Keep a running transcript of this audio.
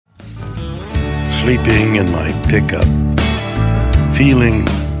sleeping in my pickup, feeling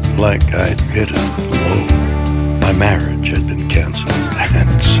like I'd hit a low. My marriage had been canceled,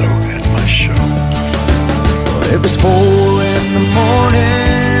 and so had my show. Well, it was 4 a.m,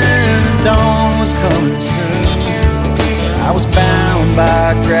 and dawn was coming soon. I was bound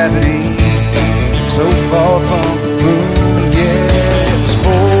by gravity, so far from the moon. Yeah, it was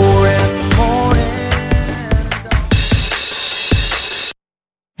 4 a.m.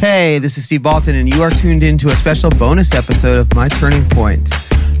 Hey, this is Steve Baltin, and you are tuned into a special bonus episode of My Turning Point.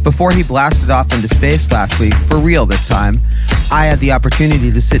 Before he blasted off into space last week, for real this time, I had the opportunity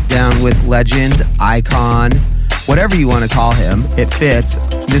to sit down with legend, icon, whatever you want to call him, it fits,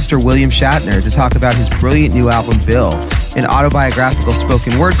 Mr. William Shatner, to talk about his brilliant new album, Bill, an autobiographical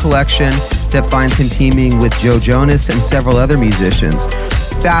spoken word collection that finds him teaming with Joe Jonas and several other musicians.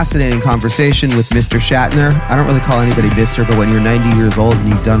 Fascinating conversation with Mr. Shatner. I don't really call anybody Mr., but when you're 90 years old and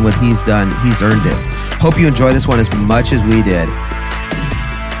you've done what he's done, he's earned it. Hope you enjoy this one as much as we did.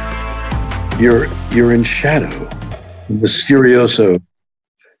 You're in shadow, mysterioso.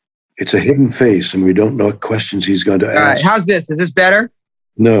 It's a hidden face, and we don't know what questions he's going to ask. All right, how's this? Is this better?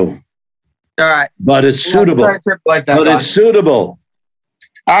 No. All right. But it's suitable. It's suitable.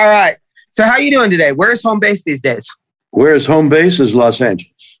 All right. So how you doing today? Where's home base these days? Where's home base is Los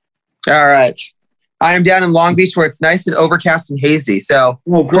Angeles. All right. I am down in Long Beach where it's nice and overcast and hazy. So,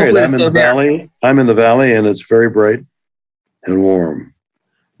 oh, great. I'm in the valley. I'm in the valley, and it's very bright and warm.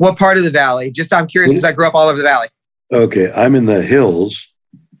 What part of the valley? Just I'm curious because I grew up all over the valley. Okay, I'm in the hills,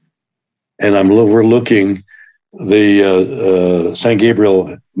 and we're looking the San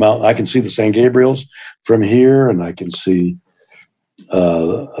Gabriel Mountain. I can see the San Gabriels from here, and I can see.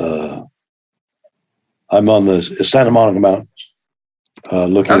 I'm on the Santa Monica Mountains,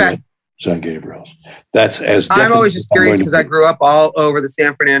 looking at San Gabriel's. That's as. I'm always just curious because I grew up all over the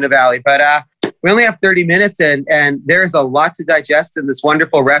San Fernando Valley, but we only have 30 minutes, and there's a lot to digest in this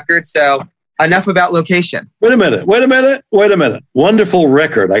wonderful record. So enough about location. Wait a minute. Wonderful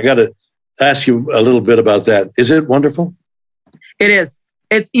record. I got to ask you a little bit about that. Is it wonderful? It is.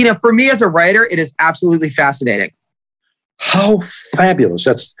 It's, for me as a writer, it is absolutely fascinating. How fabulous.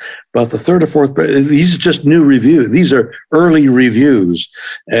 That's about the third or fourth. These are just new reviews. These are early reviews,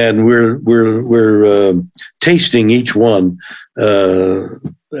 and we're tasting each one.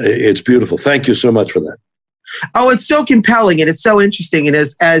 It's beautiful. Thank you so much for that. Oh, it's so compelling, and it's so interesting. And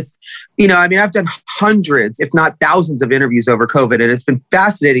as I've done hundreds, if not thousands of interviews over COVID, and it's been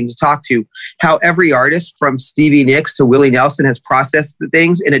fascinating to talk to how every artist from Stevie Nicks to Willie Nelson has processed the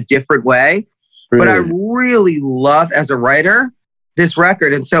things in a different way. Really? But I really love, as a writer, this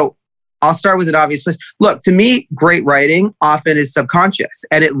record. And so I'll start with an obvious place. Look, to me, great writing often is subconscious,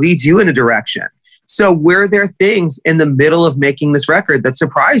 and it leads you in a direction. So were there things in the middle of making this record that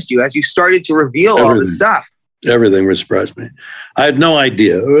surprised you as you started to reveal all this stuff? Everything surprised me. I had no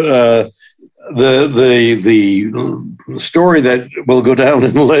idea. The story that will go down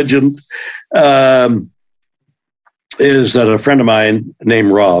in legend is that a friend of mine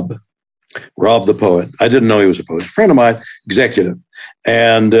named Rob the poet. I didn't know he was a poet. A friend of mine, executive.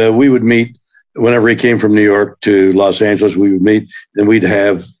 And we would meet whenever he came from New York to Los Angeles. We would meet and we'd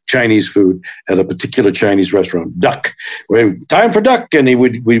have Chinese food at a particular Chinese restaurant, Duck. Time for Duck. And we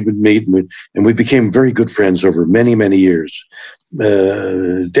would meet and we became very good friends over many, many years,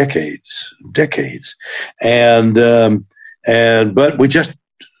 decades. But we just,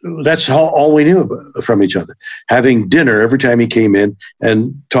 that's all we knew from each other. Having dinner every time he came in and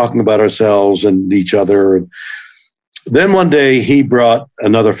talking about ourselves and each other. Then one day he brought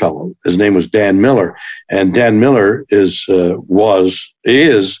another fellow. His name was Dan Miller, and Dan Miller is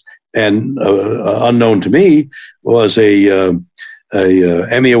unknown to me, was a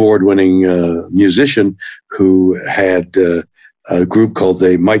Emmy award-winning musician who had a group called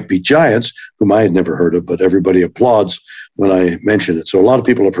They Might Be Giants, whom I had never heard of, but everybody applauds when I mention it. So a lot of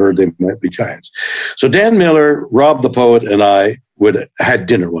people have heard They Might Be Giants. So Dan Miller, Rob the poet, and I had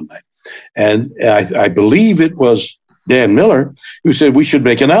dinner one night, and I believe it was Dan Miller who said we should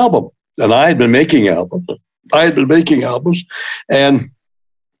make an album. And I had been making albums. And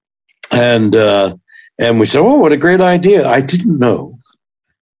we said, oh, what a great idea. I didn't know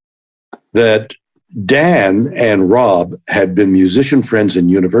that Dan and Rob had been musician friends in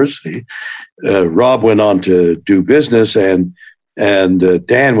university. Rob went on to do business, and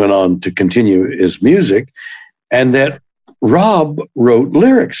Dan went on to continue his music, and that Rob wrote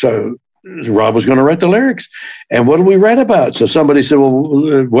lyrics. So Rob was going to write the lyrics. And what did we write about? So somebody said, well,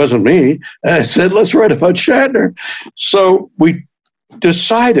 it wasn't me. And I said, let's write about Shatner. So we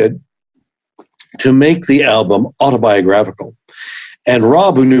decided to make the album autobiographical. And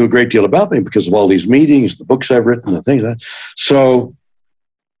Rob, who knew a great deal about me because of all these meetings, the books I've written, the things like that. So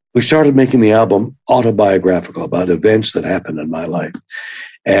we started making the album autobiographical about events that happened in my life.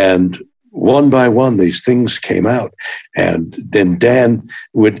 And one by one, these things came out. And then Dan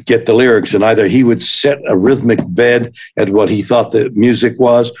would get the lyrics, and either he would set a rhythmic bed at what he thought the music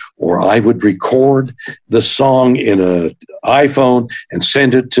was, or I would record the song in an iPhone and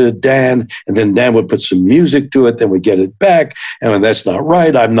send it to Dan. And then Dan would put some music to it. Then we'd get it back. And when that's not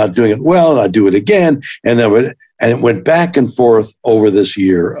right, I'm not doing it well, and I'd do it again. And it went back and forth over this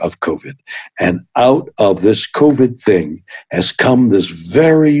year of COVID. And out of this COVID thing has come this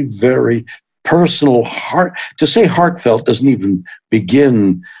very, very personal to say heartfelt doesn't even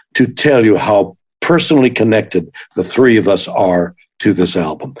begin to tell you how personally connected the three of us are to this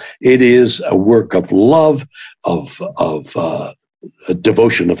album. It is a work of love, of a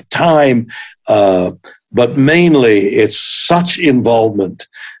devotion of time, but mainly it's such involvement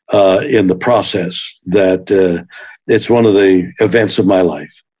in the process that it's one of the events of my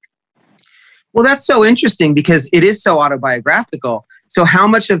life. Well, that's so interesting because it is so autobiographical. So how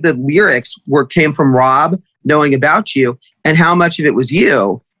much of the lyrics came from Rob knowing about you, and how much of it was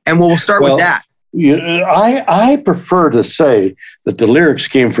you? And we'll start with that. I prefer to say that the lyrics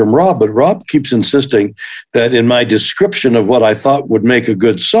came from Rob, but Rob keeps insisting that in my description of what I thought would make a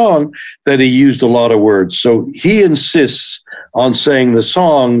good song, that he used a lot of words. So he insists on saying the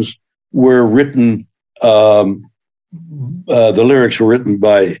songs were written, the lyrics were written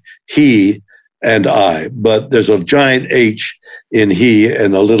by he and I, but there's a giant H in he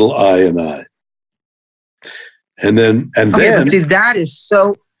and a little I in I. Then see, that is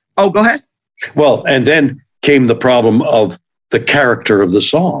so, go ahead. Well, and then came the problem of the character of the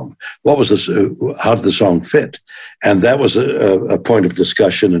song. What was this? How did the song fit? And that was a point of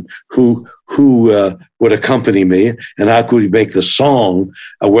discussion. And who would accompany me, and how could we make the song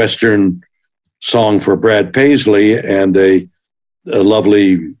a Western song for Brad Paisley and a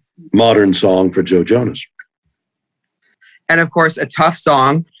lovely modern song for Joe Jonas? And of course, a tough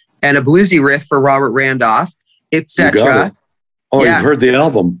song and a bluesy riff for Robert Randolph, etc. Oh, yeah. You've heard the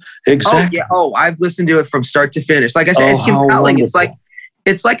album. Exactly. Oh, yeah. Oh, I've listened to it from start to finish. Like I said, it's compelling. It's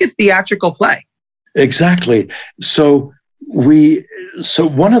like a theatrical play. Exactly. So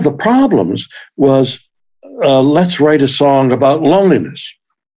one of the problems was, let's write a song about loneliness.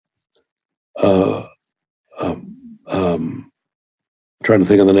 Trying to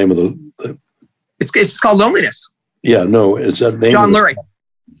think of the name of the It's called Loneliness. Yeah, no, it's that name. John Lurie.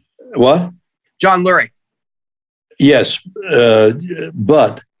 What? John Lurie. Yes,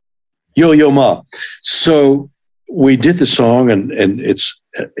 but Yo-Yo Ma. So we did the song, and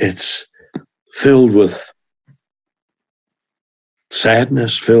it's filled with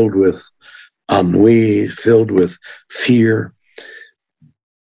sadness, filled with ennui, filled with fear.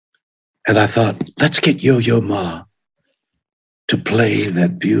 And I thought, let's get Yo-Yo Ma to play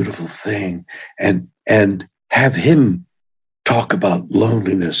that beautiful thing and have him talk about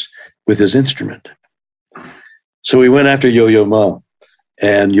loneliness with his instrument. So we went after Yo-Yo Ma,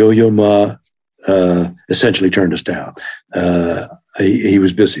 and Yo-Yo Ma essentially turned us down. He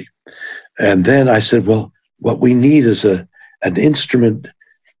was busy. And then I said, well, what we need is an instrument,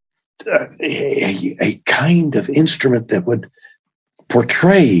 a kind of instrument that would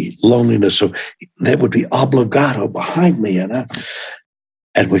portray loneliness. So that would be obligato behind me.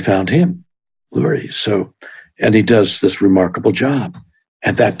 And we found him, Lurie. So, and he does this remarkable job.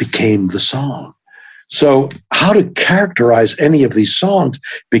 And that became the song. So how to characterize any of these songs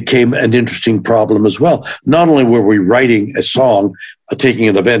became an interesting problem as well. Not only were we writing a song, taking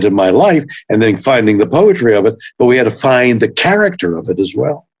an event in my life and then finding the poetry of it, but we had to find the character of it as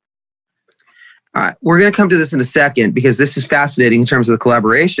well. All right, we're going to come to this in a second because this is fascinating in terms of the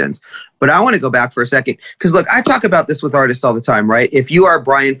collaborations. But I want to go back for a second because, look, I talk about this with artists all the time, right? If you are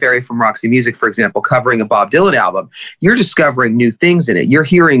Brian Ferry from Roxy Music, for example, covering a Bob Dylan album, you're discovering new things in it. You're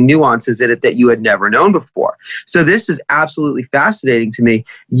hearing nuances in it that you had never known before. So this is absolutely fascinating to me.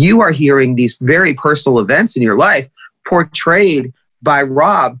 You are hearing these very personal events in your life portrayed by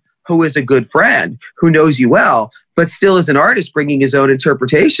Rob, who is a good friend, who knows you well, but still is an artist bringing his own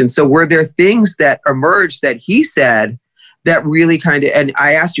interpretation. So were there things that emerged that he said that really kind of, and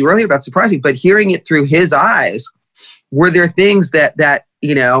I asked you earlier about surprising, but hearing it through his eyes, were there things that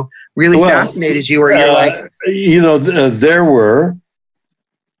really fascinated you, or you're like? There were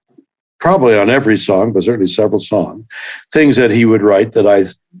probably on every song, but certainly several songs, things that he would write that I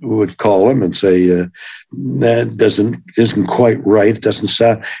would call him and say, that isn't quite right. It doesn't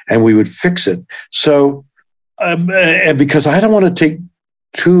sound, and we would fix it. So, and because I don't want to take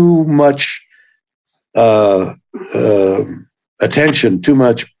too much attention, too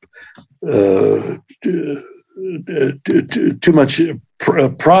much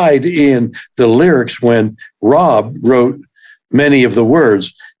pride in the lyrics when Rob wrote many of the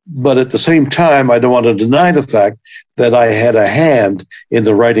words. But at the same time, I don't want to deny the fact that I had a hand in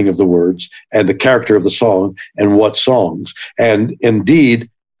the writing of the words and the character of the song and what songs. And indeed,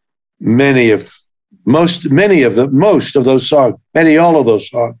 most of those songs, all of those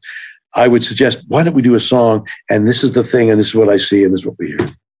songs, I would suggest, why don't we do a song? And this is the thing, and this is what I see, and this is what we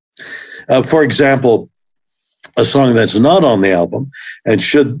hear. For example, a song that's not on the album, and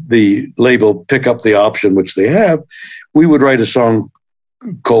should the label pick up the option, which they have, we would write a song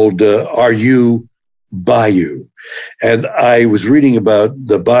called Are You Bayou? And I was reading about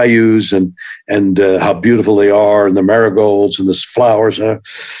the bayous and how beautiful they are, and the marigolds and the flowers.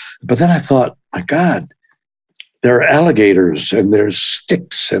 But then I thought, my God, there are alligators and there's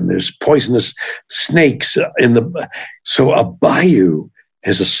sticks and there's poisonous snakes so a bayou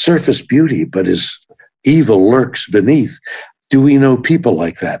has a surface beauty, but is evil lurks beneath. Do we know people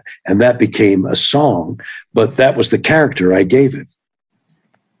like that? And that became a song, but that was the character I gave it.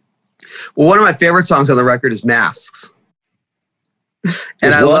 Well, one of my favorite songs on the record is Masks.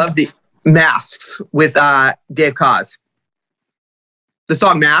 And I love the Masks with Dave Koz. The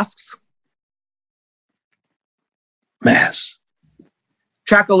song Masks.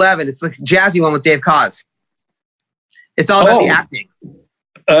 Track 11. It's the jazzy one with Dave Koz. It's all about the acting.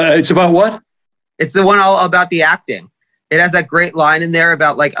 It's about what? It's the one all about the acting. It has that great line in there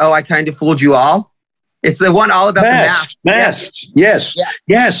about like, oh, I kind of fooled you all. It's the one all about the mask. Masks.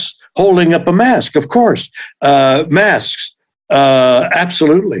 Yes. Holding up a mask, of course. Masks.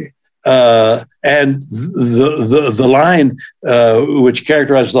 Absolutely. And the line which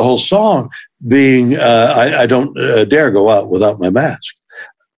characterizes the whole song being, I don't dare go out without my mask.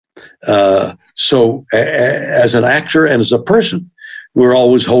 So as an actor and as a person, we're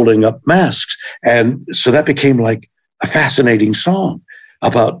always holding up masks. And so that became like a fascinating song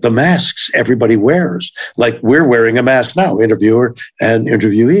about the masks everybody wears. Like we're wearing a mask now, interviewer and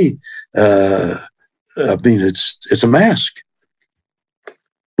interviewee. I mean, it's a mask.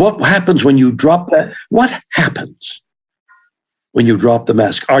 What happens when you drop that? What happens when you drop the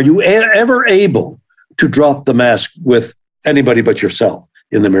mask? Are you ever able to drop the mask with anybody but yourself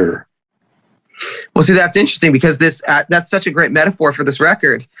in the mirror? Well, see, that's interesting because that's such a great metaphor for this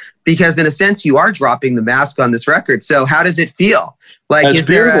record, because in a sense, you are dropping the mask on this record. So how does it feel? Like, that's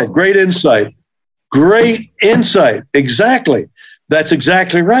beautiful. Great insight. Exactly. That's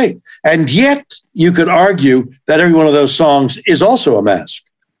exactly right. And yet you could argue that every one of those songs is also a mask.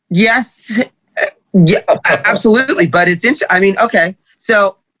 Yes. Yeah, absolutely. But it's interesting. I mean, okay.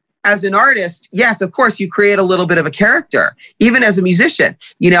 So as an artist, yes, of course, you create a little bit of a character, even as a musician.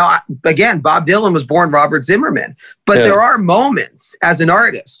 You know, again, Bob Dylan was born Robert Zimmerman, but there are moments as an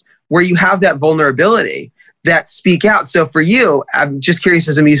artist where you have that vulnerability that speak out. So for you, I'm just curious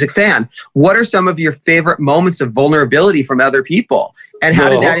as a music fan, what are some of your favorite moments of vulnerability from other people? And how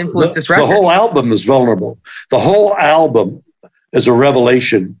did that influence this record? The whole album is vulnerable. The whole album is a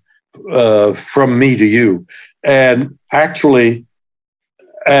revelation from me to you. And actually,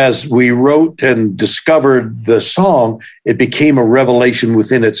 as we wrote and discovered the song, it became a revelation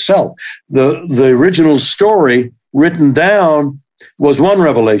within itself. The original story written down was one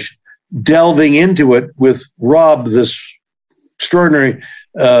revelation. Delving into it with Rob, this extraordinary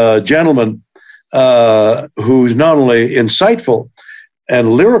gentleman who's not only insightful and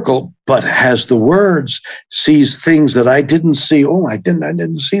lyrical, but has the words, sees things that I didn't see. Oh, I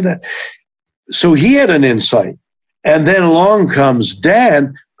didn't see that. So he had an insight. And then along comes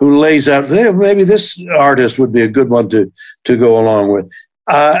Dan, who lays out, maybe this artist would be a good one to go along with.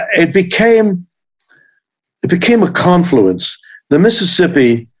 It became a confluence. The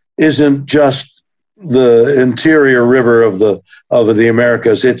Mississippi isn't just the interior river of the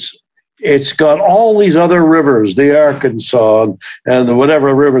Americas. It's got all these other rivers, the Arkansas and the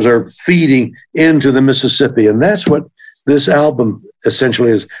whatever rivers are feeding into the Mississippi, and that's what this album essentially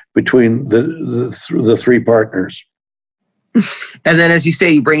is between the three partners. And then, as you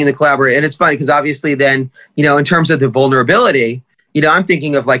say, you bring in the collaborator, and it's funny because obviously, then in terms of the vulnerability, I'm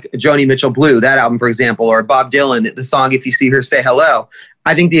thinking of like Joni Mitchell Blue, that album, for example, or Bob Dylan, the song "If You See Her, Say Hello."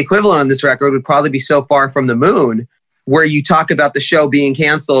 I think the equivalent on this record would probably be "So Far From the Moon," where you talk about the show being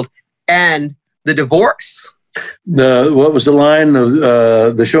canceled and the divorce. What was the line?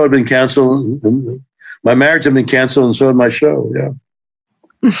 The show had been canceled. My marriage had been canceled, and so had my show. Yeah.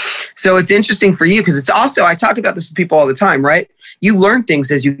 So it's interesting for you because it's also, I talk about this with people all the time, right? You learn things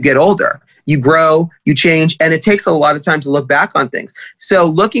as you get older. You grow, you change, and it takes a lot of time to look back on things. So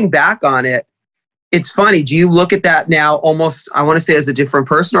looking back on it, it's funny. Do you look at that now almost, I want to say, as a different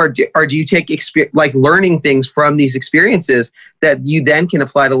person, or do you take like learning things from these experiences that you then can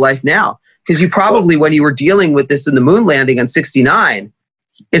apply to life now? Because you probably, when you were dealing with this in the moon landing on 69,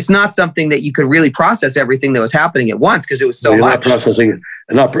 it's not something that you could really process everything that was happening at once because it was so much. You're not processing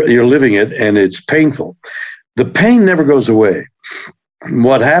it. You're living it, and it's painful. The pain never goes away.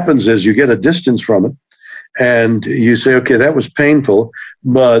 What happens is you get a distance from it, and you say, okay, that was painful,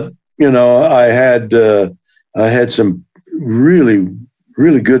 but I had some really,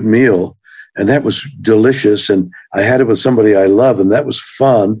 really good meal, and that was delicious, and I had it with somebody I love, and that was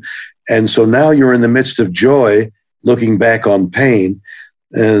fun. And so now you're in the midst of joy, looking back on pain,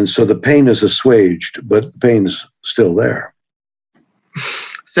 and so the pain is assuaged, but the pain's still there.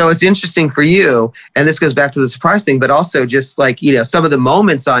 So it's interesting for you, and this goes back to the surprise thing, but also just like, some of the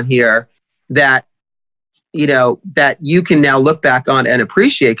moments on here that that you can now look back on and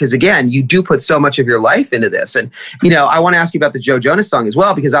appreciate, because again, you do put so much of your life into this. And, I want to ask you about the Joe Jonas song as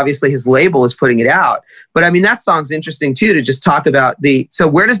well, because obviously his label is putting it out. But I mean, that song's interesting too, to just talk about so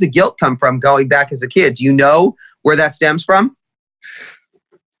where does the guilt come from going back as a kid? Do you know where that stems from?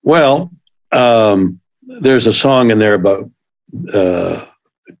 Well, there's a song in there about,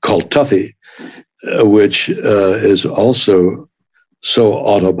 called Tuffy, which is also so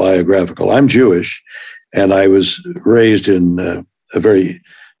autobiographical. I'm Jewish, and I was raised in a very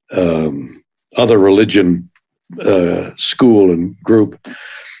other religion school and group.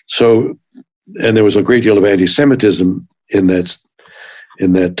 So, and there was a great deal of anti-Semitism in that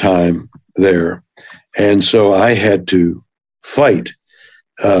time there. And so I had to fight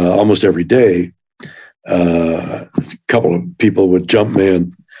almost every day. A couple of people would jump me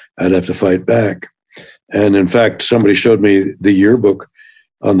and I'd have to fight back. And in fact, somebody showed me the yearbook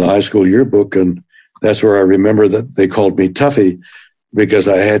on the high school yearbook, and that's where I remember that they called me Tuffy because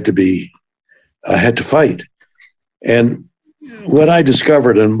I had to fight. And what I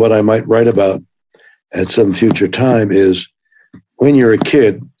discovered, and what I might write about at some future time, is when you're a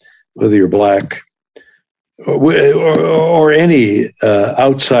kid, whether you're black or any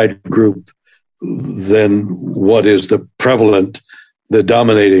outside group than what is the prevalent, the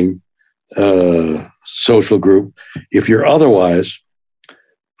dominating social group, if you're otherwise,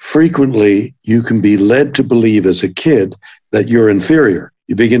 frequently you can be led to believe as a kid that you're inferior.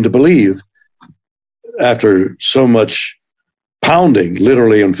 You begin to believe, after so much pounding,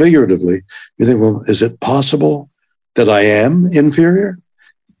 literally and figuratively, you think, well, is it possible that I am inferior?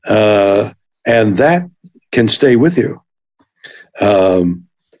 And that can stay with you.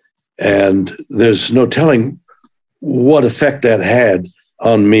 And there's no telling what effect that had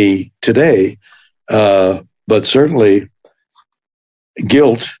on me today. But certainly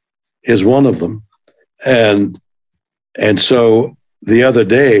guilt is one of them. And so the other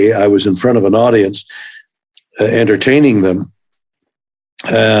day I was in front of an audience entertaining them,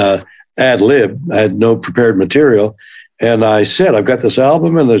 ad lib. I had no prepared material. And I said, I've got this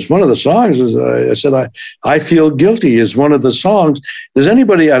album, and there's one of the songs, I said, I Feel Guilty is one of the songs. Does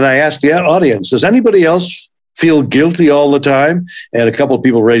anybody, and I asked the audience, does anybody else feel guilty all the time? And a couple of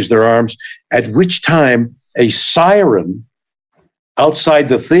people raised their arms, at which time a siren outside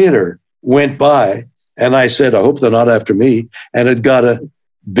the theater went by. And I said, I hope they're not after me. And it got a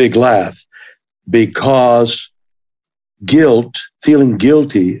big laugh, because guilt, feeling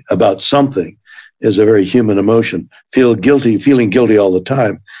guilty about something, is a very human emotion. Feeling guilty all the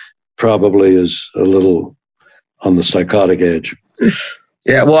time probably is a little on the psychotic edge.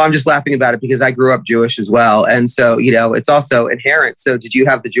 Yeah, well, I'm just laughing about it because I grew up Jewish as well. And so, it's also inherent. So did you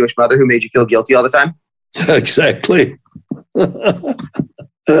have the Jewish mother who made you feel guilty all the time? Exactly. There's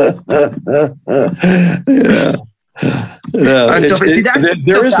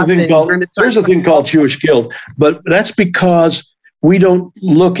a thing called Jewish guilt, but that's because we don't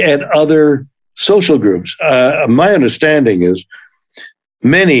look at other social groups. My understanding is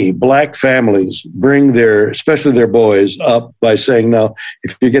many black families bring especially their boys up by saying, now,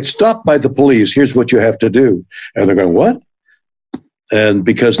 if you get stopped by the police, here's what you have to do. And they're going, what? And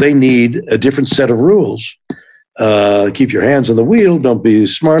because they need a different set of rules. Keep your hands on the wheel, don't be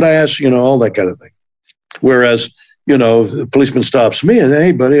smart ass, all that kind of thing. Whereas, the policeman stops me and,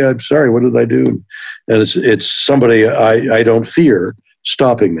 hey, buddy, I'm sorry, what did I do? And it's somebody I don't fear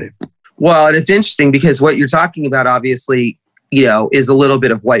stopping me. Well, and it's interesting because what you're talking about, obviously, is a little bit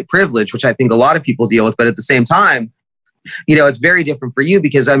of white privilege, which I think a lot of people deal with. But at the same time, it's very different for you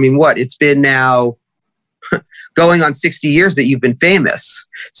because, it's been now going on 60 years that you've been famous.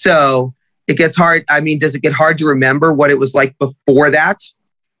 So it gets hard. Does it get hard to remember what it was like before that?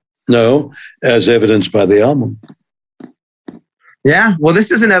 No, as evidenced by the album. Yeah. Well,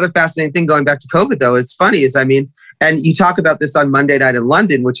 this is another fascinating thing going back to COVID, though. It's funny and you talk about this on Monday Night in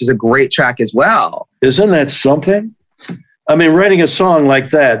London, which is a great track as well. Isn't that something? I mean, writing a song like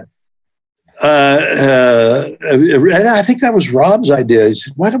that, and I think that was Rob's idea. He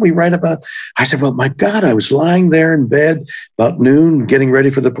said, why don't we write about, I said, well, my God, I was lying there in bed about noon, getting ready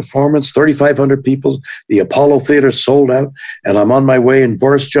for the performance, 3,500 people, the Apollo Theater sold out, and I'm on my way, and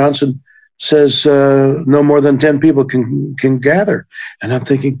Boris Johnson says no more than 10 people can gather. And I'm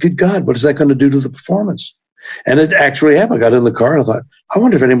thinking, good God, what is that going to do to the performance? And it actually happened. I got in the car and I thought, I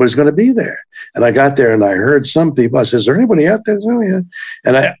wonder if anybody's going to be there. And I got there and I heard some people. I said, is there anybody out there? Oh, yeah.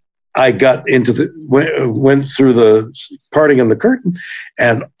 And I got went through the parting of the curtain,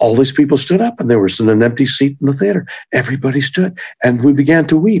 and all these people stood up, and there was an empty seat in the theater. Everybody stood, and we began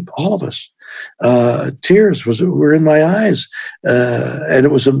to weep, all of us. Tears were in my eyes, and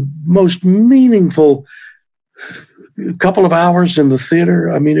it was a most meaningful couple of hours in the theater.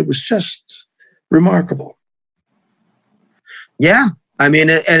 I mean, it was just remarkable. Yeah. I mean,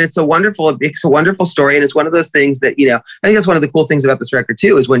 and it's a wonderful story. And it's one of those things that, I think that's one of the cool things about this record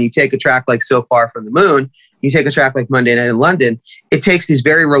too, is when you take a track like So Far From the Moon, you take a track like Monday Night in London, it takes these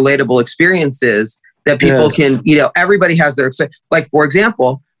very relatable experiences that people can, everybody has their, like, for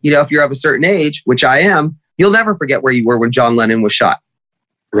example, if you're of a certain age, which I am, you'll never forget where you were when John Lennon was shot.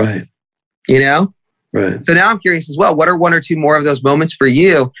 Right. Right. So now I'm curious as well, what are one or two more of those moments for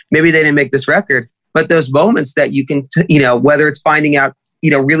you? Maybe they didn't make this record, but those moments that you can, whether it's finding out,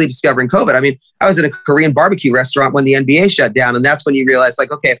 really discovering COVID. I mean, I was in a Korean barbecue restaurant when the NBA shut down. And that's when you realize,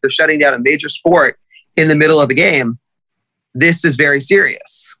 like, okay, if they're shutting down a major sport in the middle of a game, this is very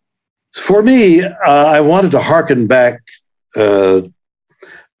serious. For me, I wanted to hearken back to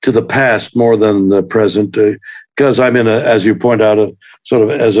the past more than the present, because I'm in as you point out, a sort of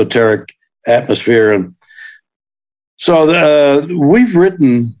esoteric atmosphere. And so we've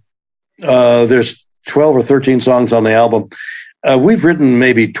written, there's 12 or 13 songs on the album. We've written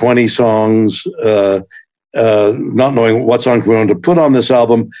maybe 20 songs, not knowing what songs we wanted to put on this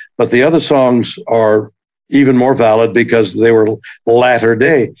album, but the other songs are even more valid because they were latter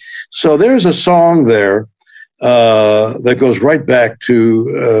day. So there's a song there that goes right back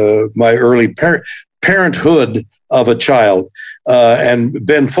to my early parenthood of a child. And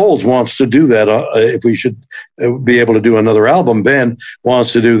Ben Folds wants to do that. If we should be able to do another album, Ben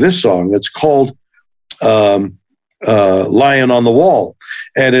wants to do this song. It's called Lion on the Wall.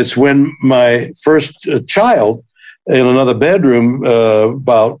 And it's when my first child in another bedroom,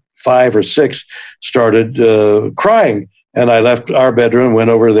 about 5 or 6, started crying. And I left our bedroom, went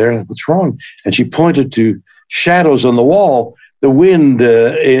over there, and what's wrong? And she pointed to shadows on the wall, the wind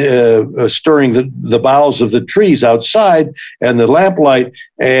stirring the boughs of the trees outside and the lamplight.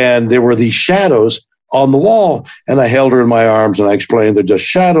 And there were these shadows on the wall. And I held her in my arms and I explained they're just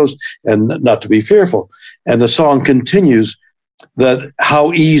shadows and not to be fearful. And the song continues that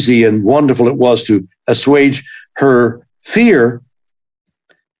how easy and wonderful it was to assuage her fear,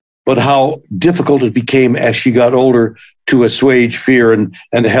 but how difficult it became as she got older to assuage fear and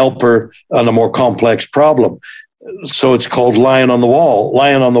help her on a more complex problem. So it's called Lion on the Wall.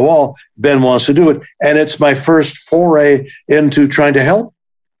 Lion on the Wall. Ben wants to do it. And it's my first foray into trying to help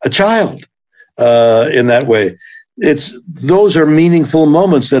a child in that way. Those are meaningful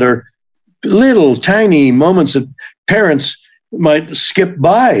moments that are little tiny moments that parents might skip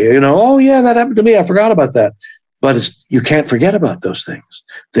by. Oh yeah, that happened to me. I forgot about that. But you can't forget about those things.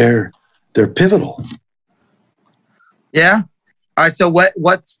 They're pivotal. Yeah. All right. So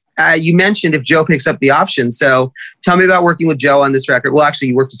what's you mentioned if Joe picks up the option. So tell me about working with Joe on this record. Well, actually,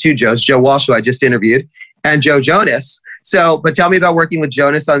 you worked with 2 Joes, Joe Walsh, who I just interviewed, and Joe Jonas. So, but tell me about working with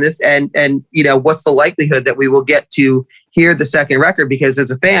Jonas on this, and what's the likelihood that we will get to hear the second record? Because as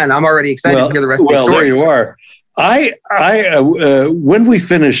a fan, I'm already excited to hear the rest of the stories. Well, there you are. When we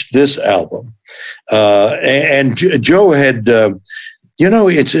finished this album, and Joe had, I'm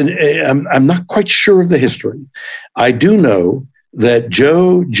not quite sure of the history. I do know that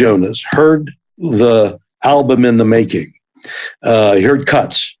Joe Jonas heard the album in the making. He heard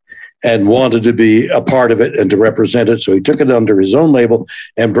cuts and wanted to be a part of it and to represent it. So he took it under his own label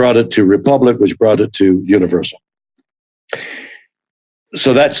and brought it to Republic, which brought it to Universal.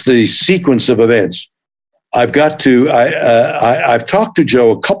 So that's the sequence of events. I've talked to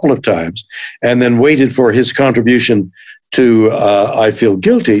Joe a couple of times and then waited for his contribution to I Feel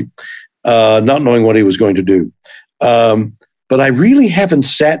Guilty, not knowing what he was going to do. But I really haven't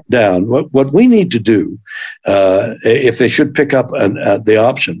sat down. What we need to do, if they should pick up the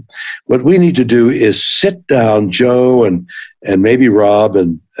option, what we need to do is sit down, Joe and maybe Rob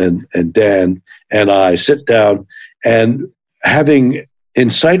and Dan and I sit down and having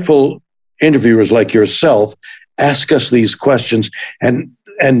insightful interviewers like yourself ask us these questions and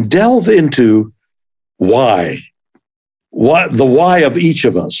delve into why. What the why of each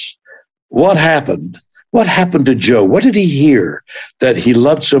of us. What happened? What happened to Joe? What did he hear that he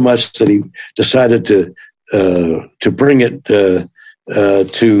loved so much that he decided to bring it to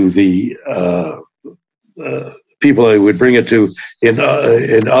the people he would bring it to in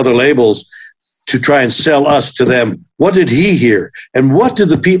other labels to try and sell us to them? What did he hear? And what did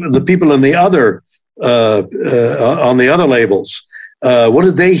the people in the other on the other labels? What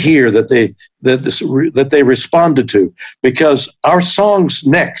did they hear that they responded to? Because our songs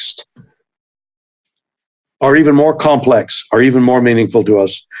next are even more complex, are even more meaningful to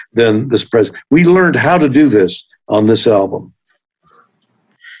us than this present. We learned how to do this on this album.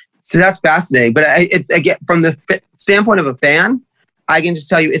 So that's fascinating. But it's again, from the standpoint of a fan, I can just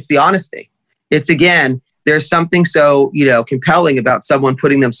tell you it's the honesty. It's again, there's something so, compelling about someone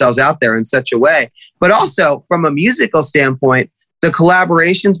putting themselves out there in such a way. But also from a musical standpoint, the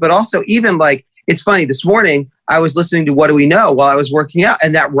collaborations, but also even like, it's funny, this morning I was listening to What Do We Know while I was working out,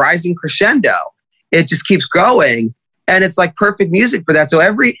 and that rising crescendo, it just keeps going. And it's like perfect music for that. So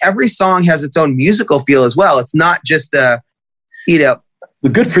every song has its own musical feel as well. It's not just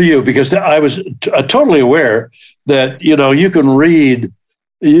Good for you, because I was totally aware that, you can read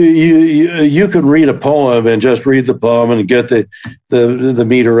you can read a poem and just read the poem and get the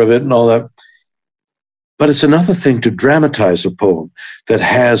meter of it and all that. But it's another thing to dramatize a poem that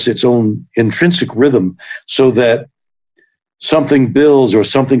has its own intrinsic rhythm, so that something builds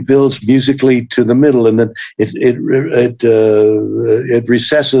musically to the middle, and then it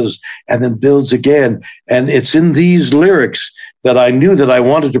recesses and then builds again. And it's in these lyrics that I knew that I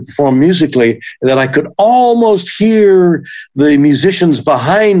wanted to perform musically, that I could almost hear the musicians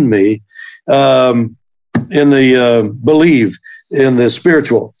behind me in the Believe, in the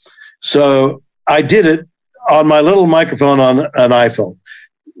spiritual. So I did it on my little microphone on an iPhone,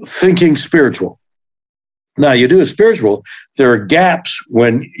 thinking spiritual. Now, you do a spiritual, there are gaps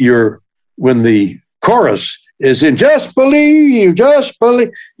when the chorus is in just believe.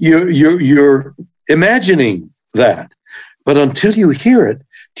 You're imagining that. But until you hear it,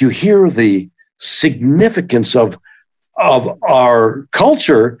 do you hear the significance of our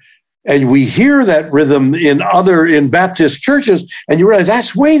culture? And we hear that rhythm in Baptist churches, and you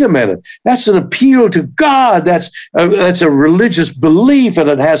realize wait a minute, that's an appeal to God. That's a religious belief, and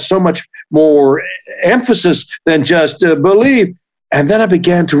it has so much more emphasis than just believe. And then I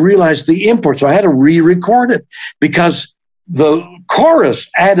began to realize the import. So I had to re-record it, because the chorus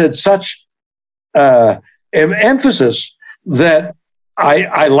added such emphasis that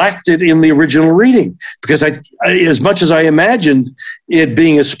I lacked it in the original reading, because I, as much as I imagined it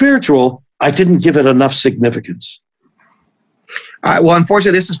being a spiritual, I didn't give it enough significance. All right. Well,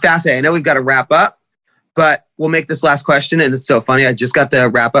 unfortunately, this is fascinating. I know we've got to wrap up, but we'll make this last question. And it's so funny. I just got the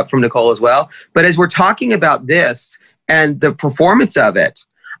wrap up from Nicole as well. But as we're talking about this and the performance of it,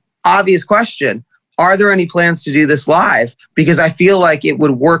 obvious question, are there any plans to do this live? Because I feel like it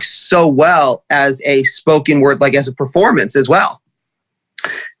would work so well as a spoken word, like as a performance as well.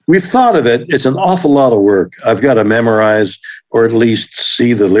 We've thought of it. It's an awful lot of work. I've got to memorize or at least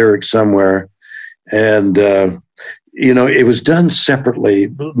see the lyrics somewhere. And, it was done separately.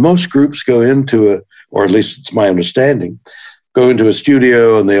 Most groups go into or at least it's my understanding, go into a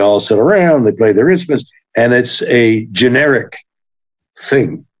studio and they all sit around, they play their instruments, and it's a generic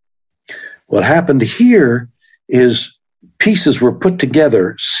thing. What happened here is pieces were put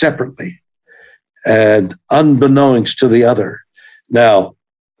together separately and unbeknownst to the other. Now,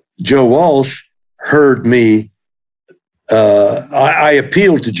 Joe Walsh heard me. I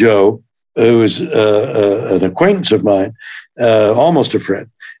appealed to Joe, who is an acquaintance of mine, almost a friend,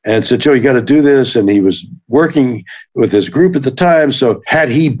 and said, Joe, you got to do this. And he was working with his group at the time. So had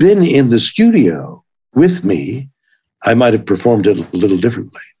he been in the studio with me, I might have performed it a little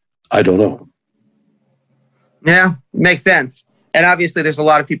differently. I don't know. Yeah, makes sense. And obviously there's a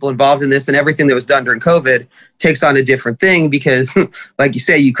lot of people involved in this, and everything that was done during COVID takes on a different thing because, like you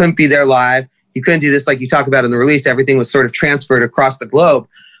say, you couldn't be there live. You couldn't do this like you talk about in the release. Everything was sort of transferred across the globe.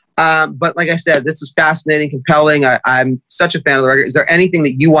 But like I said, this was fascinating, compelling. I'm such a fan of the record. Is there anything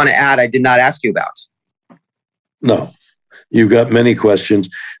that you want to add I did not ask you about? No. You've got many questions.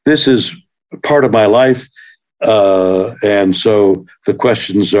 This is part of my life. And so the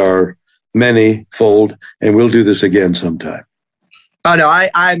questions are many-fold, and we'll do this again sometime. Oh, no,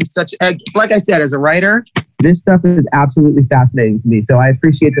 I'm such, like I said, as a writer, this stuff is absolutely fascinating to me. So I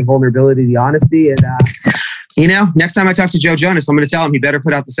appreciate the vulnerability, the honesty. And, next time I talk to Joe Jonas, I'm going to tell him he better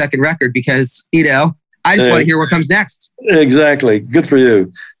put out the second record because, I just want to hear what comes next. Exactly. Good for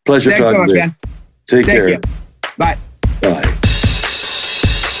you. Pleasure Thanks talking so much, to you. man. Take Thank care. you. Bye. Bye.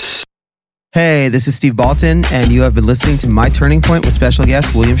 Hey, this is Steve Baltin, and you have been listening to My Turning Point with special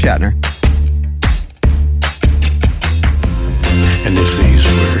guest William Shatner. And if these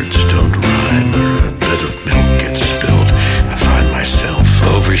words don't rhyme or a bit of milk gets spilled, I find myself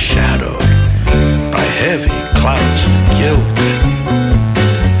overshadowed by heavy clouds of guilt.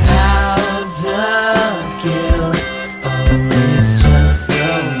 Clouds of guilt. Oh, it's just the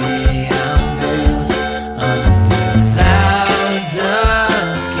way I'm built. Under clouds of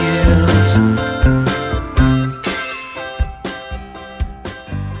guilt.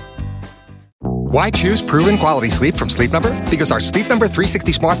 Why choose proven quality sleep from Sleep Number? Because our Sleep Number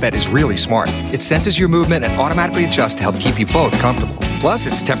 360 smart bed is really smart. It senses your movement and automatically adjusts to help keep you both comfortable. Plus,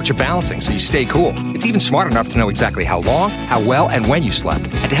 it's temperature balancing so you stay cool. It's even smart enough to know exactly how long, how well, and when you slept,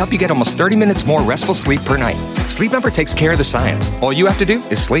 and to help you get almost 30 minutes more restful sleep per night. Sleep Number takes care of the science. All you have to do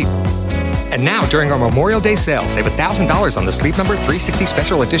is sleep. And now, during our Memorial Day sale, save $1,000 on the Sleep Number 360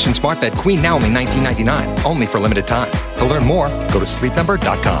 Special Edition Smart Bed Queen, now only $19.99, only for limited time. To learn more, go to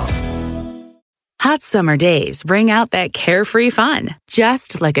sleepnumber.com. Hot summer days bring out that carefree fun,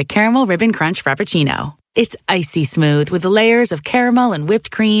 just like a caramel ribbon crunch frappuccino. It's icy smooth with layers of caramel and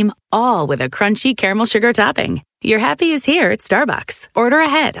whipped cream, all with a crunchy caramel sugar topping. Your happy is here at Starbucks. Order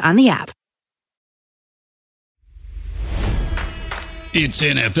ahead on the app. It's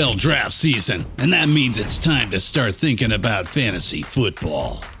NFL draft season, and that means it's time to start thinking about fantasy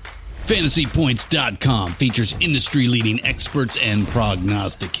football. FantasyPoints.com features industry-leading experts and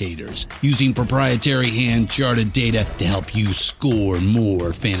prognosticators using proprietary hand-charted data to help you score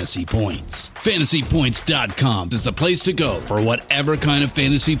more fantasy points. FantasyPoints.com is the place to go for whatever kind of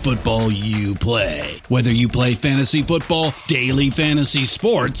fantasy football you play. Whether you play fantasy football, daily fantasy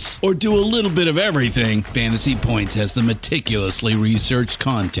sports, or do a little bit of everything, Fantasy Points has the meticulously researched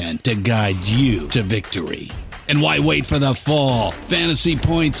content to guide you to victory. And why wait for the fall? Fantasy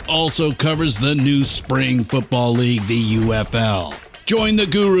Points also covers the new spring football league, the UFL. Join the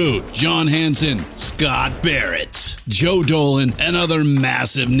guru, John Hansen, Scott Barrett, Joe Dolan, and other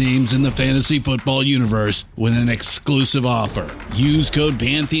massive names in the fantasy football universe with an exclusive offer. Use code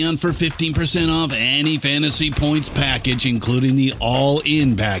Pantheon for 15% off any Fantasy Points package, including the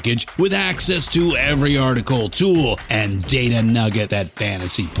all-in package, with access to every article, tool, and data nugget that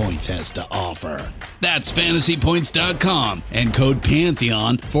Fantasy Points has to offer. That's FantasyPoints.com and code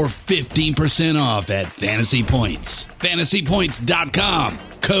Pantheon for 15% off at Fantasy Points. FantasyPoints.com,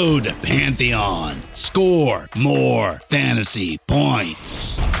 code Pantheon. Score more fantasy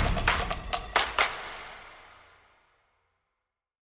points.